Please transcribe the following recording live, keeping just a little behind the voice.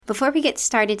Before we get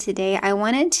started today, I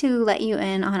wanted to let you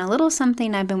in on a little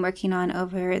something I've been working on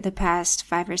over the past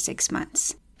 5 or 6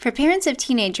 months. For parents of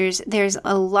teenagers, there's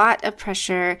a lot of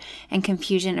pressure and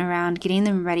confusion around getting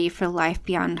them ready for life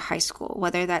beyond high school,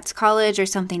 whether that's college or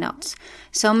something else.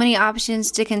 So many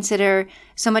options to consider,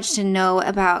 so much to know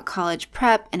about college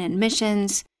prep and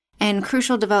admissions, and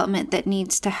crucial development that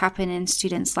needs to happen in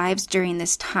students' lives during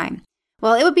this time.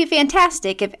 Well, it would be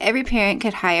fantastic if every parent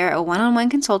could hire a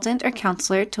one-on-one consultant or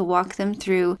counselor to walk them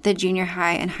through the junior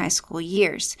high and high school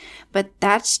years, but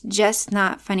that's just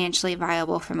not financially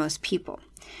viable for most people.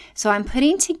 So I'm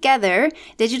putting together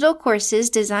digital courses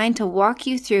designed to walk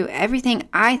you through everything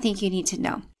I think you need to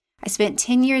know. I spent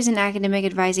 10 years in academic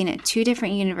advising at 2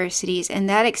 different universities, and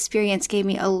that experience gave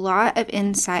me a lot of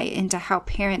insight into how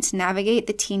parents navigate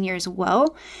the teen years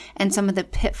well and some of the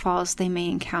pitfalls they may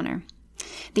encounter.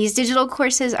 These digital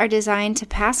courses are designed to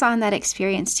pass on that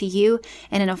experience to you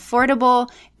in an affordable,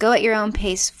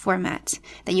 go-at-your-own-pace format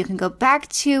that you can go back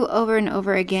to over and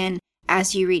over again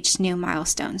as you reach new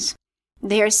milestones.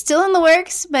 They are still in the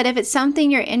works, but if it's something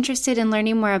you're interested in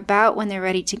learning more about when they're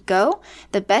ready to go,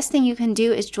 the best thing you can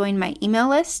do is join my email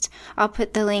list. I'll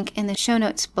put the link in the show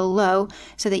notes below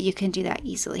so that you can do that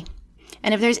easily.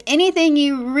 And if there's anything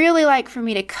you really like for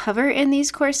me to cover in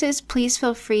these courses, please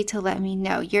feel free to let me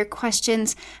know. Your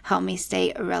questions help me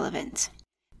stay relevant.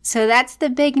 So that's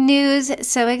the big news.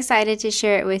 So excited to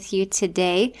share it with you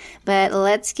today, but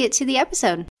let's get to the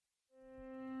episode.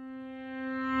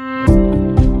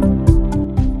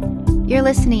 You're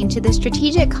listening to the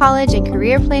Strategic College and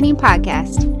Career Planning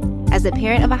Podcast. As a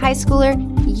parent of a high schooler,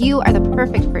 you are the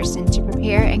perfect person to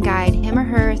prepare and guide him or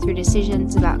her through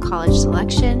decisions about college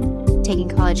selection, taking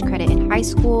college credit in high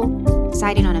school,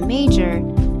 deciding on a major,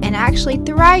 and actually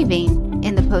thriving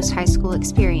in the post-high school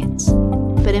experience.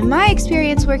 But in my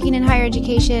experience working in higher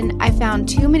education, I found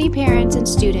too many parents and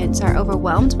students are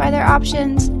overwhelmed by their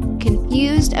options,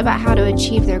 confused about how to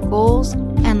achieve their goals,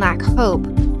 and lack hope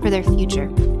for their future.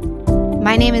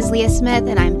 My name is Leah Smith,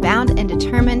 and I'm bound and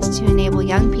determined to enable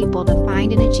young people to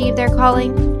find and achieve their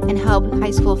calling and help high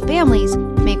school families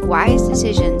make wise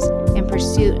decisions in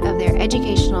pursuit of their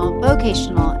educational,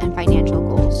 vocational, and financial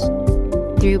goals.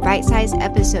 Through bite-sized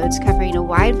episodes covering a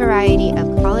wide variety of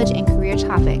college and career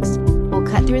topics, we'll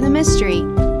cut through the mystery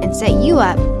and set you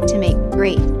up to make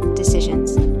great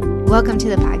decisions. Welcome to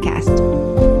the podcast.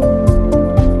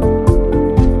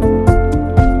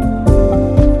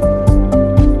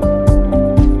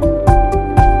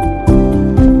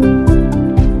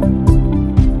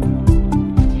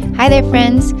 Hi there,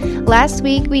 friends. Last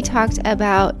week, we talked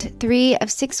about 3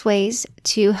 of 6 ways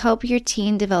to help your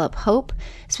teen develop hope,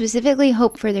 specifically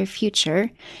hope for their future.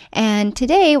 And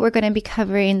today, we're going to be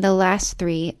covering the last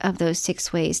 3 of those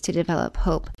 6 ways to develop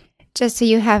hope. Just so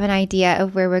you have an idea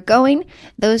of where we're going,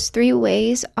 those 3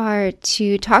 ways are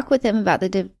to talk with them about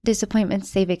the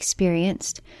disappointments they've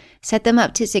experienced, set them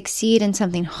up to succeed in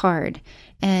something hard,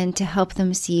 and to help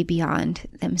them see beyond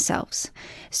themselves.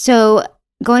 So,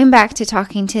 going back to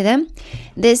talking to them,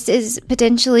 this is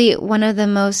potentially one of the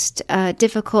most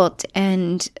difficult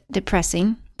and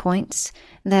depressing points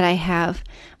that I have,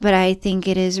 but I think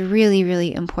it is really,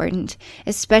 really important,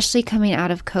 especially coming out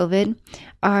of COVID.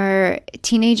 Our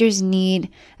teenagers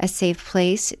need a safe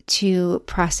place to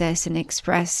process and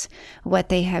express what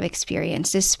they have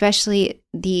experienced, especially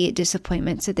the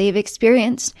disappointments that they've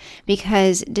experienced,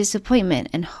 because disappointment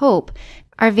and hope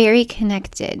are very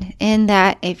connected in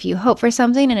that if you hope for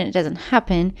something and it doesn't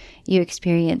happen, you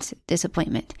experience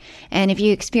disappointment. And if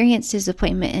you experience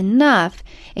disappointment enough,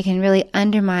 it can really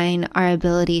undermine our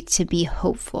ability to be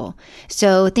hopeful.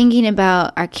 So thinking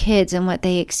about our kids and what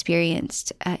they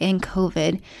experienced in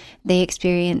COVID, they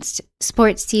experienced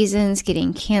sports seasons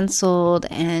getting canceled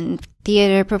and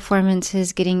theater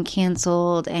performances getting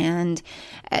canceled and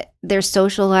their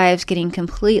social lives getting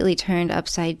completely turned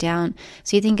upside down.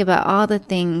 So you think about all the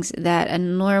things that a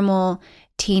normal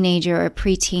teenager or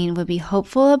preteen would be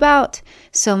hopeful about.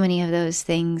 So many of those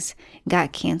things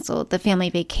got canceled. The family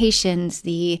vacations,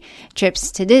 the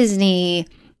trips to Disney,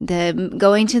 the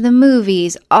going to the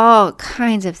movies, all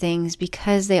kinds of things,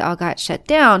 because they all got shut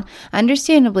down,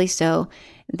 understandably so.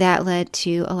 That led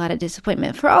to a lot of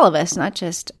disappointment for all of us, not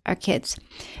just our kids.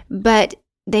 But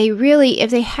they really, if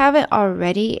they haven't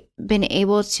already been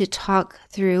able to talk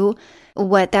through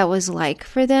what that was like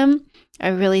for them, I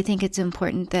really think it's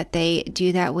important that they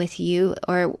do that with you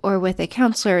or with a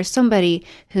counselor or somebody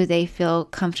who they feel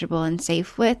comfortable and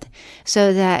safe with,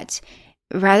 so that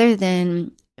rather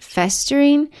than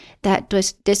festering, that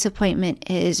disappointment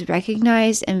is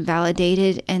recognized and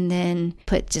validated and then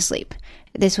put to sleep.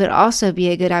 this would also be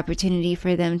a good opportunity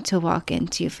for them to walk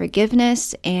into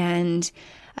forgiveness and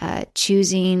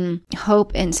choosing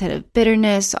hope instead of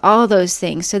bitterness, all those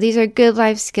things. So these are good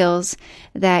life skills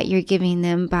that you're giving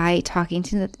them by talking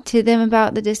to them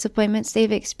about the disappointments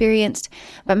they've experienced.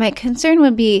 But my concern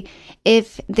would be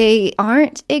if they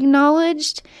aren't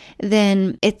acknowledged,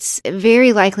 then it's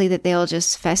very likely that they'll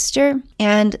just fester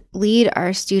and lead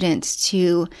our students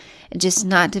to just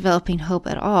not developing hope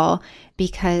at all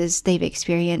because they've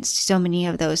experienced so many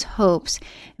of those hopes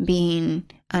being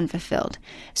unfulfilled.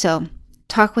 So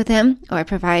talk with them or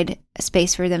provide a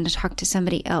space for them to talk to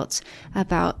somebody else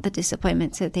about the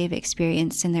disappointments that they've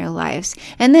experienced in their lives.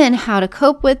 And then how to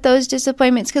cope with those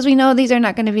disappointments, because we know these are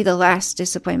not going to be the last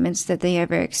disappointments that they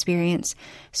ever experience.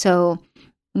 So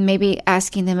maybe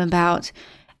asking them about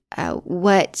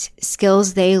what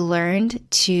skills they learned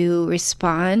to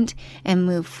respond and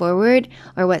move forward,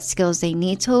 or what skills they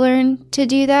need to learn to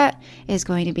do that is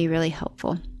going to be really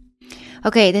helpful.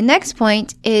 Okay, the next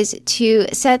point is to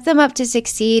set them up to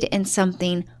succeed in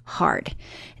something hard.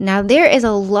 Now, there is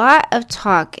a lot of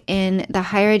talk in the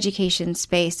higher education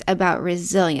space about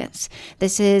resilience.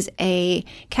 This is a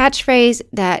catchphrase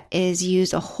that is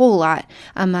used a whole lot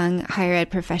among higher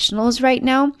ed professionals right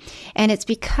now. And it's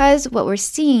because what we're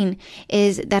seeing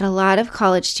is that a lot of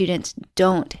college students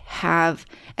don't have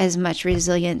as much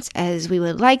resilience as we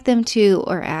would like them to,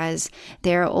 or as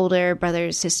their older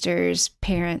brothers, sisters,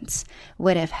 parents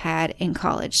would have had in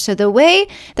college. So the way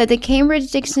that the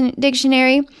Cambridge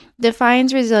Dictionary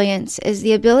defines resilience is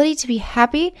the ability to be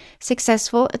happy,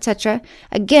 successful, etc.,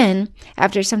 again,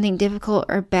 after something difficult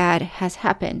or bad has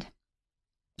happened.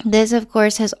 This, of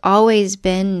course, has always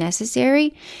been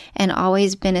necessary and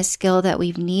always been a skill that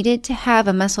we've needed to have,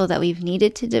 a muscle that we've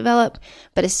needed to develop,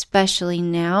 but especially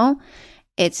now,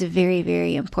 it's very,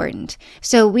 very important.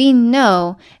 So we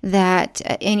know that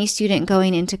any student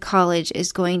going into college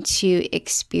is going to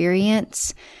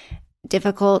experience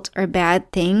difficult or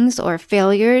bad things or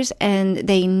failures, and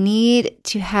they need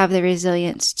to have the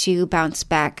resilience to bounce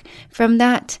back from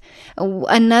that.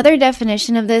 Another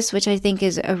definition of this, which I think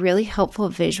is a really helpful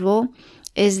visual,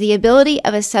 is the ability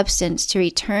of a substance to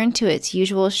return to its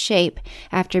usual shape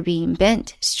after being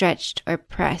bent, stretched, or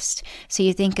pressed. So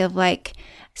you think of like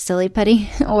silly putty,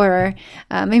 or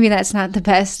maybe that's not the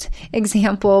best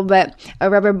example, but a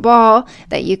rubber ball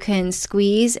that you can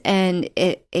squeeze, and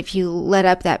if you let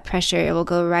up that pressure, it will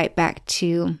go right back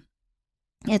to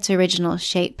its original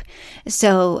shape.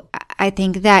 So I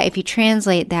think that if you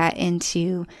translate that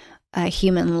into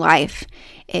human life,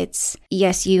 it's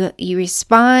yes, you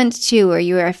respond to, or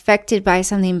you are affected by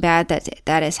something bad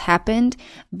that has happened,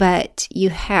 but you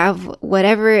have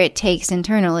whatever it takes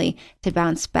internally to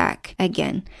bounce back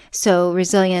again. So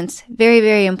resilience, very,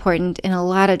 very important in a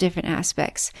lot of different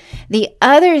aspects. The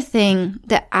other thing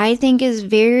that I think is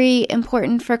very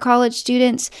important for college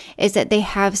students is that they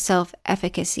have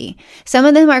self-efficacy. Some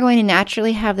of them are going to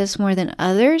naturally have this more than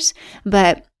others,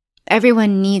 but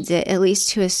everyone needs it, at least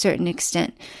to a certain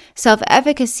extent.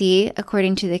 Self-efficacy,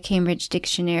 according to the Cambridge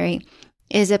Dictionary,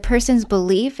 is a person's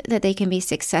belief that they can be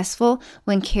successful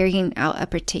when carrying out a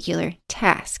particular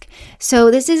task.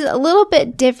 So this is a little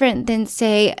bit different than,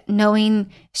 say, knowing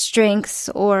strengths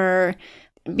or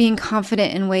being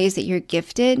confident in ways that you're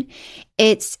gifted.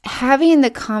 It's having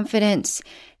the confidence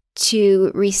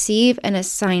to receive an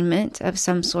assignment of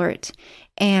some sort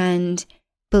and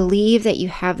believe that you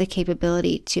have the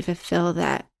capability to fulfill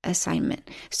that assignment.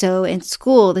 So in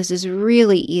school, this is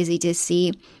really easy to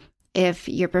see. If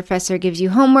your professor gives you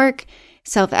homework,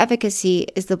 self-efficacy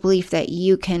is the belief that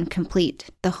you can complete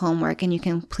the homework and you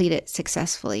can complete it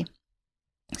successfully.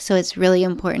 So it's really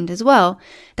important as well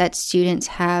that students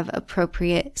have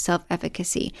appropriate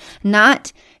self-efficacy,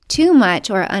 not too much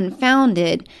or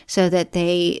unfounded so that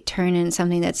they turn in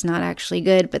something that's not actually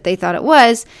good, but they thought it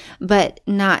was, but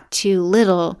not too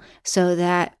little so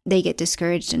that they get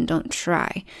discouraged and don't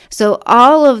try. So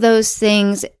all of those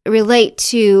things relate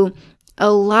to a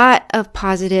lot of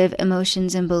positive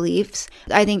emotions and beliefs.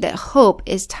 I think that hope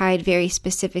is tied very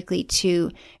specifically to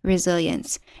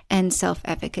resilience and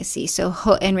self-efficacy. So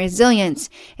in resilience,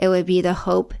 it would be the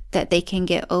hope that they can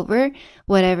get over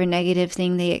whatever negative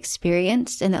thing they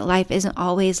experienced and that life isn't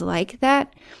always like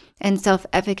that. And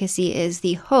self-efficacy is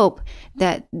the hope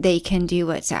that they can do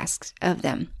what's asked of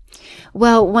them.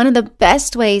 Well, one of the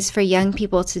best ways for young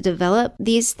people to develop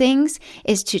these things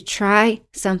is to try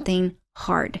something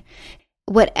hard.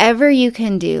 Whatever you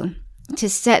can do to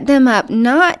set them up,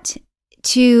 not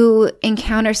to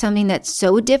encounter something that's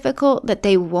so difficult that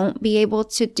they won't be able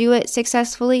to do it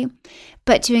successfully,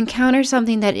 but to encounter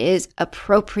something that is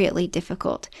appropriately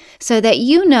difficult so that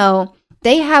you know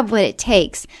They have what it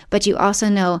takes, but you also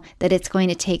know that it's going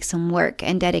to take some work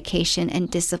and dedication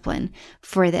and discipline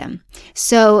for them.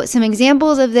 So some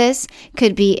examples of this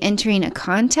could be entering a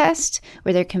contest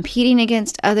where they're competing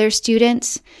against other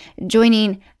students,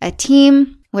 joining a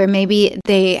team where maybe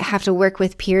they have to work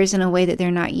with peers in a way that they're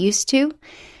not used to,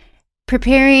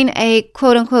 preparing a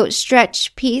quote-unquote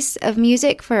stretch piece of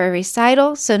music for a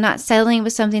recital, so not settling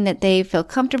with something that they feel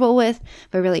comfortable with,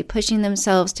 but really pushing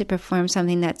themselves to perform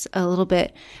something that's a little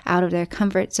bit out of their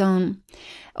comfort zone.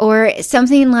 Or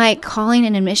something like calling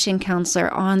an admission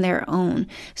counselor on their own.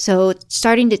 So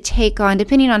starting to take on,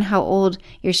 depending on how old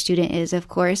your student is, of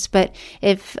course, but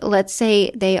if, let's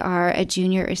say, they are a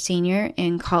junior or senior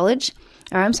in college,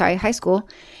 high school,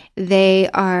 they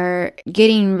are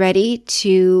getting ready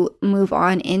to move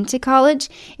on into college,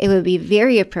 it would be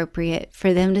very appropriate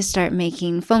for them to start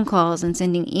making phone calls and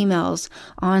sending emails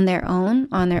on their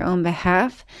own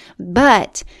behalf.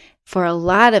 But for a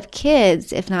lot of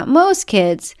kids, if not most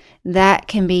kids, that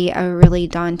can be a really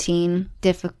daunting,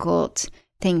 difficult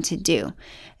thing to do.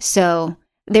 So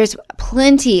there's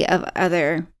plenty of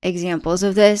other examples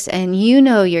of this, and you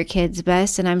know your kids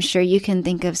best, and I'm sure you can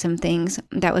think of some things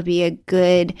that would be a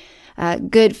good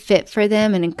fit for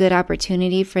them and a good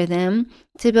opportunity for them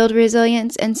to build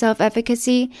resilience and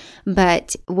self-efficacy.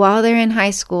 But while they're in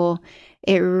high school,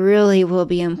 it really will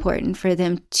be important for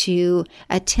them to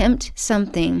attempt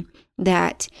something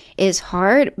that is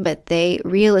hard, but they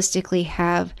realistically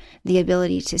have the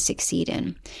ability to succeed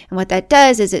in. And what that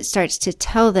does is it starts to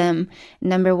tell them,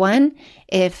 number one,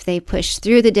 if they push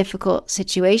through the difficult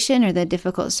situation or the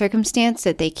difficult circumstance,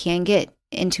 that they can get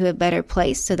into a better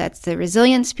place. So that's the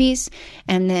resilience piece.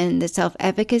 And then the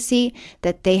self-efficacy,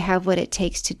 that they have what it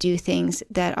takes to do things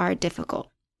that are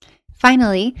difficult.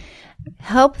 Finally,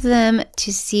 help them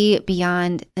to see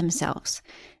beyond themselves.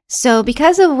 So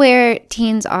because of where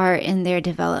teens are in their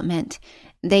development,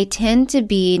 they tend to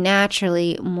be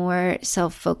naturally more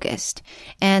self-focused.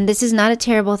 And this is not a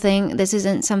terrible thing. This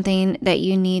isn't something that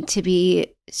you need to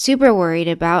be super worried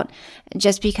about.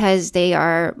 Just because they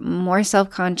are more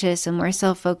self-conscious and more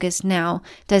self-focused now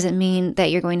doesn't mean that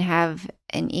you're going to have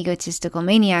an egotistical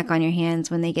maniac on your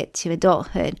hands when they get to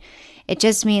adulthood. It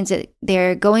just means that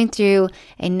they're going through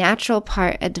a natural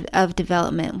part of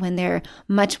development when they're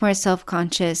much more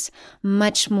self-conscious,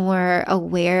 much more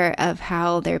aware of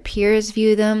how their peers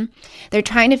view them. They're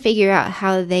trying to figure out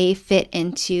how they fit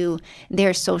into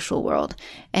their social world.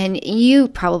 And you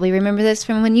probably remember this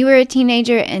from when you were a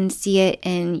teenager and see it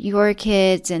in your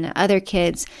kids and other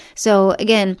kids. So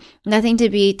again, nothing to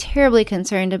be terribly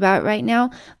concerned about right now,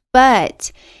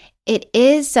 but it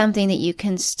is something that you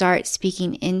can start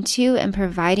speaking into and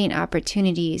providing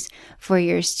opportunities for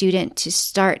your student to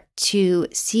start to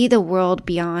see the world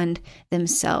beyond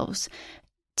themselves.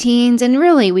 Teens, and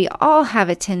really we all have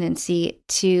a tendency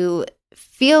to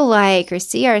feel like or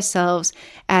see ourselves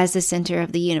as the center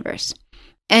of the universe.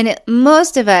 And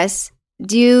most of us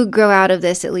do grow out of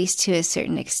this, at least to a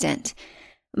certain extent.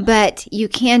 But you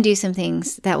can do some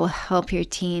things that will help your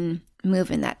teen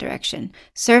move in that direction.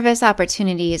 Service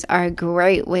opportunities are a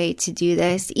great way to do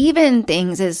this. Even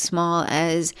things as small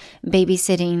as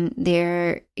babysitting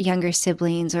their younger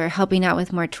siblings or helping out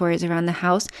with more chores around the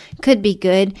house could be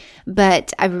good,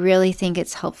 but I really think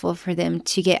it's helpful for them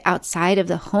to get outside of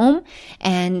the home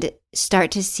and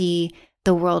start to see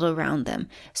the world around them.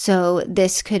 So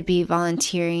this could be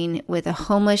volunteering with a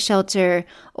homeless shelter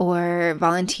or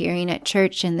volunteering at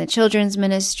church in the children's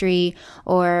ministry,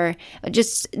 or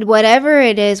just whatever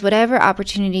it is, whatever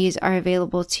opportunities are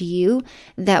available to you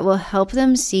that will help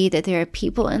them see that there are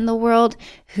people in the world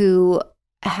who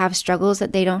have struggles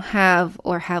that they don't have,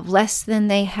 or have less than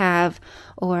they have,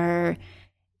 or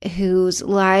whose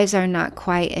lives are not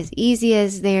quite as easy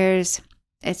as theirs,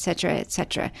 etc.,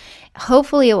 etc.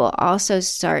 Hopefully it will also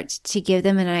start to give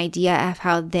them an idea of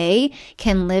how they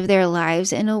can live their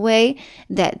lives in a way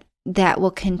that will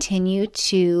continue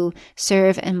to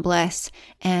serve and bless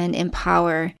and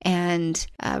empower and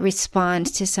respond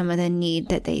to some of the need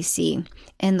that they see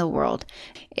in the world.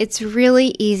 It's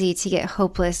really easy to get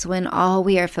hopeless when all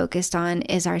we are focused on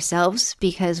is ourselves,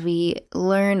 because we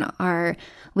learn our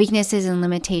weaknesses and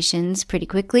limitations pretty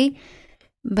quickly.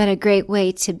 But a great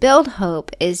way to build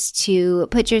hope is to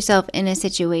put yourself in a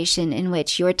situation in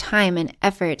which your time and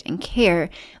effort and care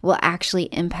will actually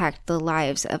impact the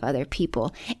lives of other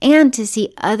people, and to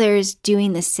see others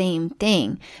doing the same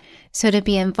thing. So to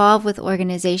be involved with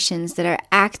organizations that are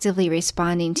actively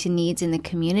responding to needs in the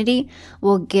community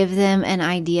will give them an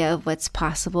idea of what's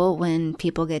possible when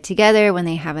people get together, when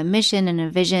they have a mission and a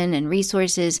vision and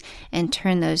resources, and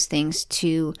turn those things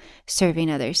to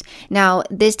serving others. Now,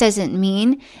 this doesn't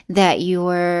mean that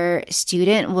your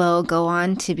student will go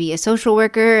on to be a social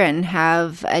worker and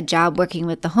have a job working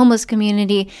with the homeless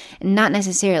community. Not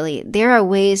necessarily. There are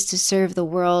ways to serve the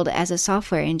world as a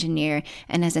software engineer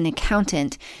and as an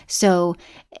accountant. So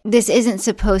this isn't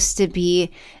supposed to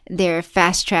be their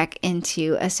fast track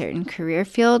into a certain career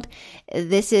field.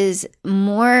 This is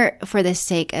more for the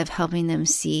sake of helping them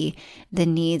see the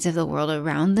needs of the world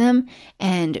around them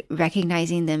and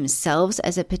recognizing themselves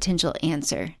as a potential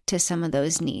answer to some of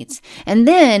those needs. And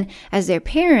then as their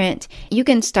parent, you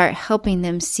can start helping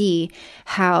them see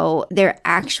how their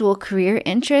actual career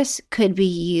interests could be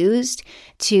used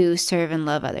to serve and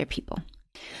love other people.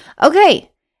 Okay.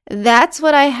 That's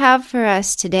what I have for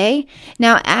us today.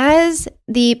 Now, as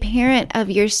the parent of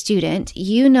your student,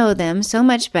 you know them so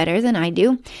much better than I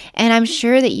do, and I'm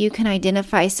sure that you can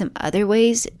identify some other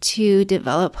ways to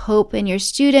develop hope in your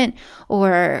student,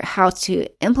 or how to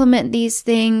implement these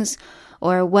things,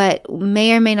 or what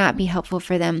may or may not be helpful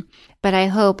for them. But I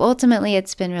hope ultimately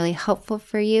it's been really helpful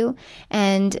for you.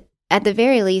 And at the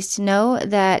very least, know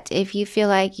that if you feel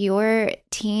like your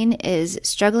teen is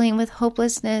struggling with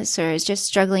hopelessness or is just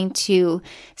struggling to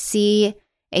see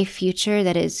a future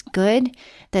that is good,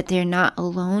 that they're not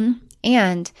alone,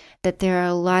 and that there are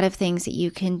a lot of things that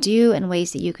you can do and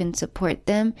ways that you can support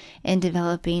them in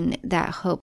developing that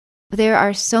hope. There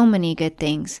are so many good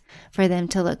things for them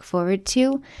to look forward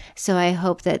to. So I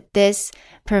hope that this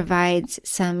provides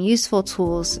some useful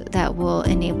tools that will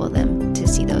enable them to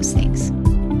see those things.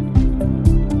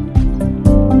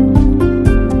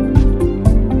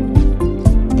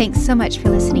 Thanks so much for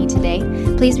listening today.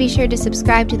 Please be sure to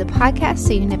subscribe to the podcast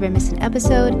so you never miss an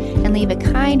episode, and leave a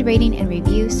kind rating and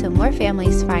review so more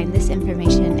families find this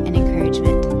information and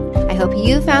encouragement. I hope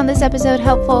you found this episode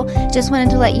helpful. Just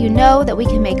wanted to let you know that we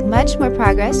can make much more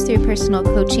progress through personal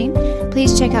coaching.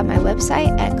 Please check out my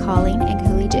website at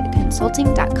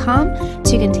callingandcollegiateconsulting.com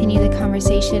to continue the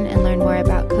conversation and learn more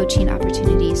about coaching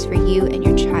opportunities for you and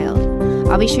your child.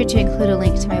 I'll be sure to include a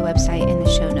link to my website in the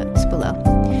show notes below.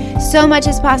 So much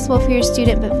is possible for your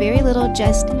student, but very little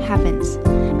just happens.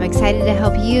 I'm excited to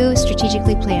help you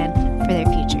strategically plan for their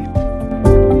future.